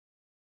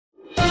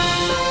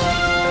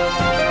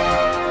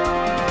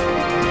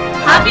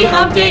Happy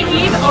Hump Day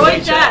Eve,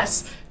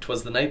 OHS!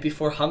 'Twas the night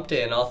before Hump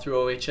Day, and all through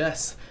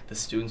OHS, the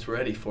students were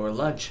ready for a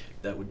lunch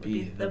that would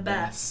be the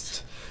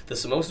best. The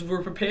samosas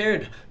were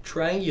prepared,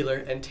 triangular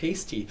and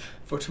tasty.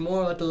 For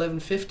tomorrow at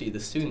 11:50, the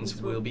students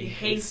will be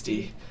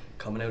hasty.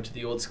 Coming out to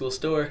the old school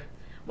store.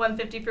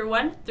 $1.50 for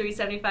one,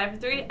 $3.75 for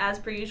three, as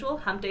per usual,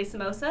 Hump Day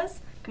samosas.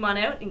 Come on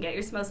out and get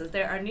your samosas.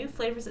 There are new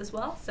flavors as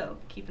well, so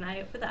keep an eye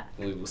out for that.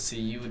 We will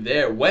see you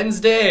there.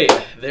 Wednesday,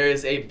 there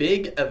is a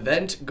big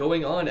event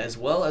going on as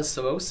well as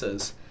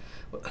samosas.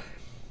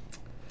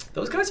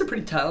 Those guys are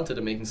pretty talented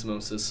at making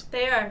samosas.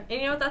 They are. And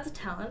you know what? That's a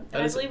talent.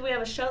 And I believe we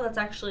have a show that's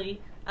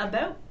actually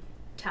about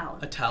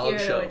talent. A talent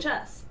here show. At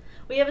OHS.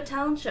 We have a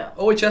talent show.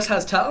 OHS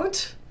has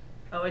talent?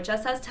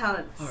 OHS has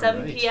talent. All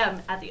 7 right.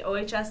 p.m. at the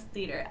OHS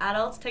Theater.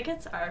 Adults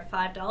tickets are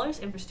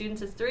 $5, and for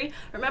students it's $3.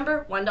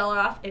 Remember, $1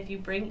 off if you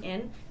bring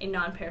in a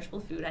non-perishable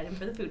food item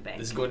for the food bank.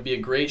 This is going to be a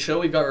great show.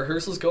 We've got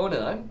rehearsals going,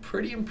 and I'm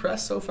pretty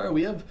impressed so far.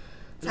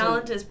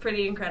 Talent is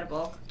pretty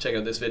incredible. Check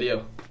out this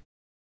video.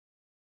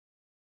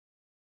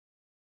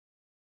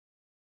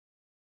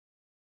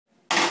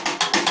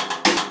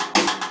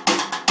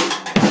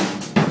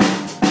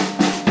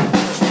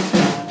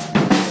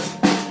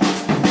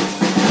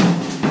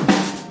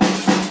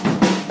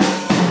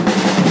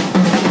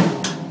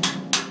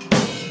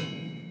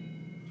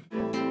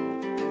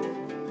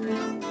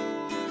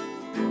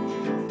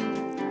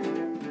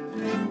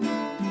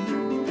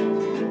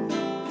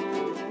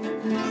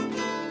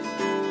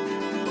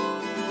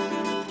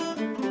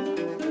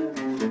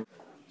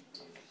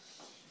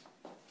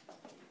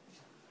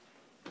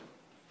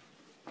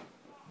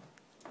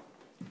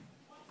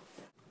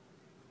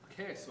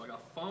 Okay, so I got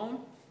a phone,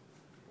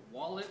 a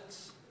wallet,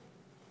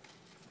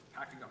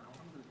 pack of gum. What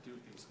am I going to do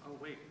with these? Oh,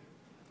 wait.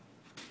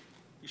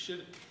 You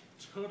should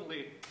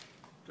totally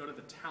go to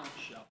the talent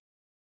show.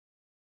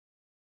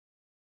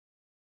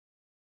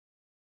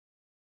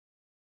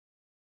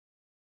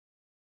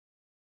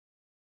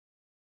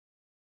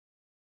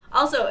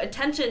 Also,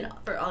 attention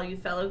for all you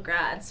fellow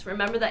grads.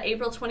 Remember that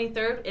April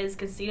 23rd is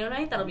casino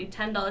night. That'll be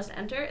 $10 to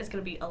enter. It's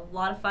going to be a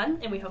lot of fun,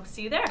 and we hope to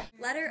see you there.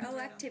 Letter O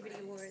Activity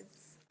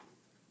Awards.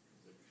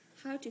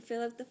 How to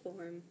fill out the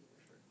form.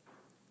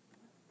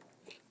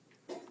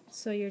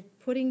 So you're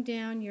putting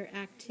down your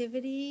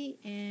activity,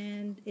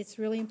 and it's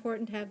really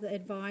important to have the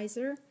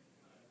advisor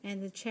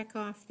and to check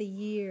off the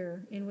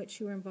year in which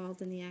you were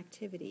involved in the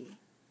activity.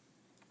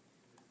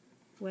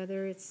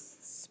 Whether it's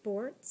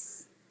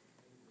sports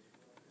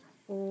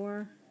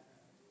or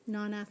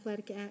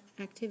non-athletic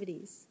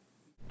activities.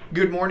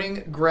 Good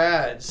morning,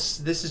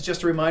 grads. This is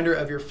just a reminder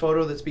of your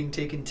photo that's being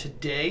taken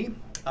today.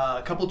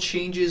 A couple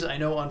changes. I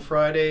know on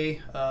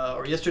Friday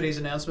or yesterday's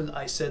announcement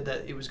I said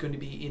that it was going to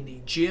be in the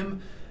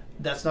gym.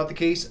 That's not the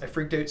case. I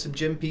freaked out some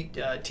gym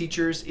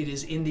teachers. It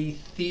is in the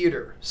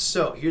theater.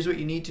 So here's what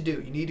you need to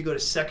do. You need to go to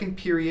second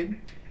period,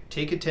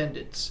 take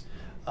attendance.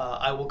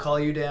 I will call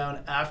you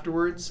down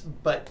afterwards,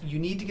 but you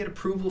need to get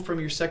approval from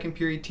your second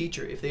period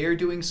teacher. If they are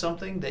doing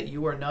something that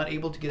you are not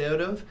able to get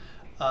out of,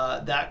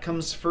 that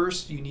comes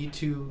first. You need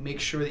to make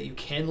sure that you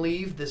can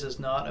leave. This is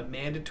not a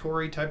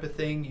mandatory type of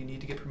thing. You need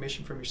to get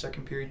permission from your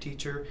second period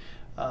teacher,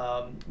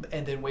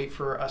 and then wait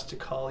for us to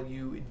call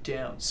you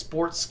down.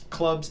 Sports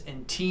clubs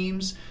and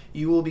teams,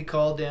 you will be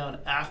called down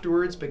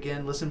afterwards, but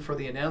again, listen for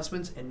the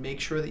announcements and make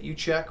sure that you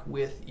check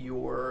with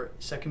your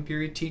second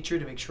period teacher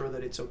to make sure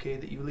that it's okay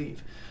that you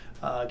leave.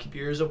 Keep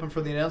your ears open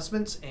for the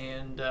announcements,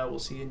 and we'll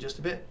see you in just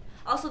a bit.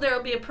 Also, there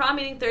will be a prom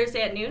meeting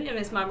Thursday at noon in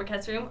Ms.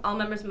 Marmarquette's room. All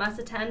members must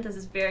attend. This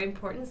is very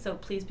important, so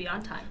please be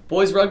on time.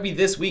 Boys rugby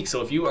this week,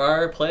 so if you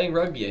are playing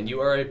rugby and you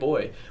are a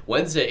boy,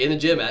 Wednesday in the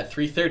gym at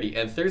 3:30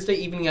 and Thursday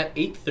evening at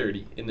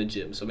 8:30 in the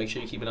gym, so make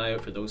sure you keep an eye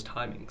out for those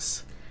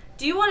timings.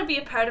 Do you want to be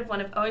a part of one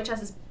of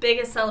OHS's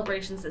biggest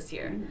celebrations this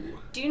year? Ooh.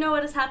 Do you know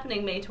what is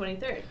happening May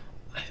 23rd?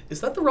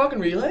 Is that the Rock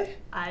and Relay?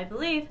 I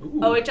believe.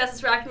 Ooh.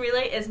 OHS's Rock and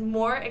Relay is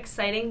more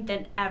exciting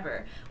than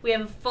ever. We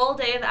have a full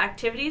day of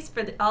activities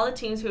for all the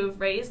teams who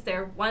have raised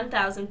their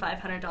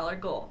 $1,500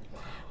 goal. Wow.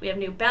 We have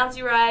new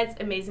bouncy rides,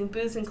 amazing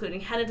booths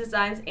including henna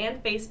designs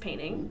and face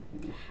painting,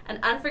 an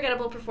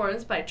unforgettable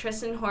performance by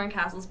Tristan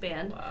Horncastle's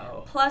band,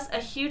 plus a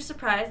huge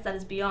surprise that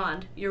is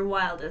beyond your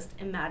wildest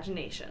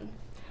imagination.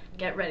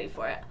 Get ready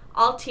for it.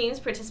 All teams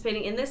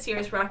participating in this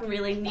year's Rock and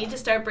Relay need to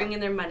start bringing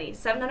their money.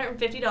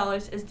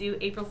 $750 is due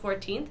April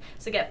 14th,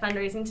 so get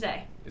fundraising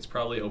today. It's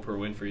probably Oprah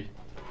Winfrey.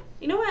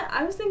 You know what?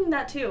 I was thinking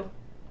that too.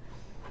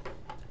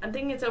 I'm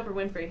thinking it's Oprah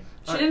Winfrey.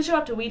 She didn't show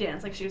up to We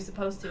Dance like she was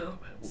supposed to,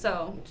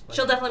 so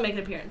she'll definitely make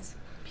an appearance.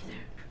 Be there.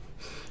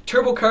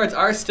 Turbo cards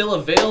are still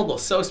available.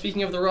 So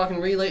speaking of the Rock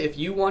and Relay, if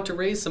you want to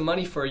raise some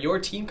money for your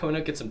team, come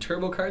out, get some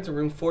turbo cards in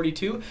room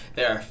 42.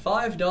 They are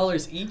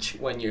 $5 each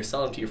when you're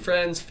selling them to your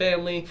friends,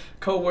 family,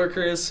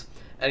 co-workers,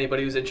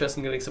 anybody who's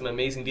interested in getting some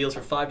amazing deals for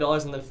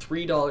 $5, and then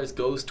 $3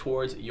 goes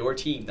towards your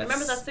team.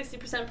 Remember, that's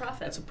 60% profit.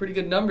 That's a pretty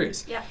good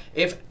numbers. Yeah.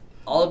 If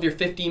all of your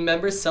 15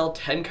 members sell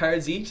 10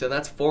 cards each, then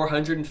that's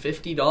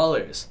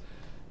 $450.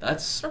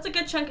 That's a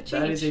good chunk of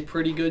change. That is a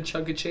pretty good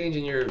chunk of change,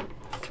 and you're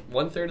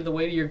 1/3 of the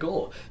way to your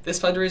goal. This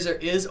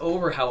fundraiser is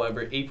over,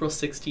 however, April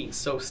 16th,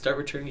 so start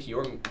returning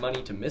your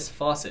money to Miss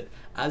Fawcett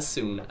as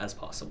soon as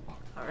possible.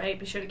 All right,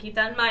 be sure to keep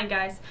that in mind,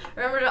 guys.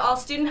 Remember, to all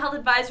student health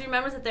advisory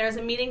members, that there is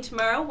a meeting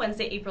tomorrow,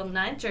 Wednesday, April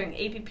 9th, during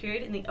AP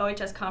period in the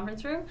OHS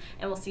conference room,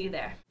 and we'll see you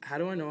there. How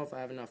do I know if I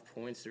have enough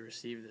points to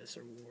receive this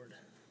award?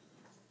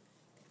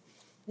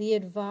 The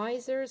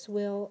advisors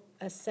will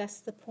assess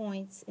the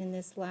points in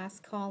this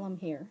last column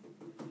here.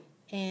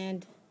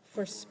 And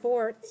for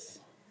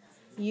sports,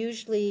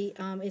 usually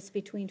it's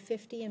between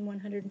 50 and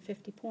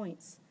 150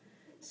 points.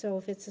 So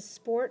if it's a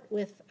sport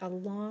with a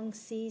long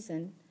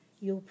season,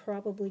 you'll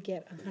probably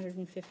get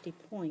 150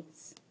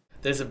 points.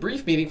 There's a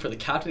brief meeting for the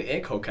captain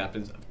and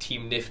co-captains of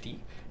Team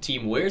Nifty,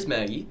 Team Where's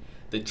Maggie,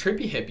 the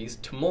Trippy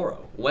Hippies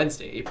tomorrow,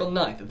 Wednesday, April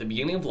 9th at the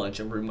beginning of lunch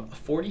in room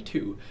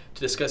 42 to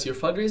discuss your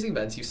fundraising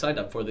events you signed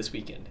up for this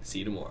weekend. See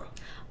you tomorrow.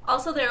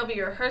 Also, there will be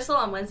a rehearsal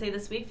on Wednesday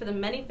this week for the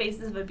Many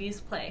Faces of Abuse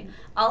play.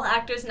 All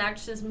actors and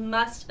actresses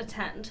must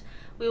attend.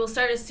 We will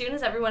start as soon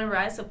as everyone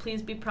arrives, so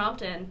please be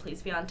prompt and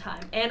please be on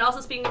time. And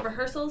also, speaking of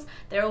rehearsals,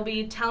 there will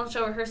be talent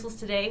show rehearsals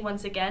today,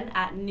 once again,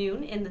 at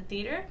noon in the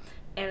theater,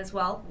 and as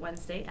well,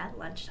 Wednesday at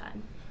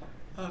lunchtime.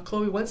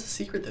 Chloe, when's the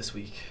secret this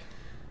week?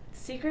 The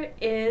secret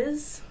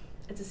is...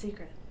 It's a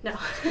secret. No.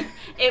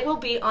 It will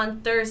be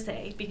on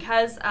Thursday.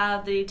 Because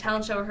of the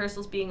talent show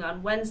rehearsals being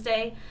on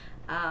Wednesday,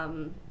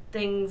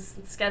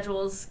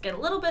 schedules get a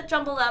little bit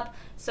jumbled up.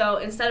 So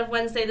instead of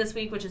Wednesday this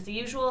week, which is the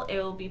usual, it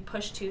will be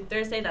pushed to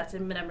Thursday. That's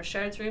in Madame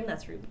Richard's room.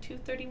 That's room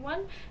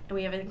 231. And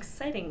we have an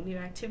exciting new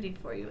activity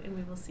for you, and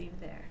we will see you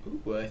there.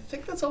 Ooh, I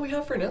think that's all we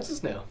have for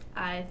announcements now.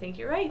 I think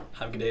you're right.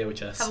 Have a good day,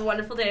 OHS. Have a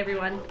wonderful day,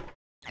 everyone.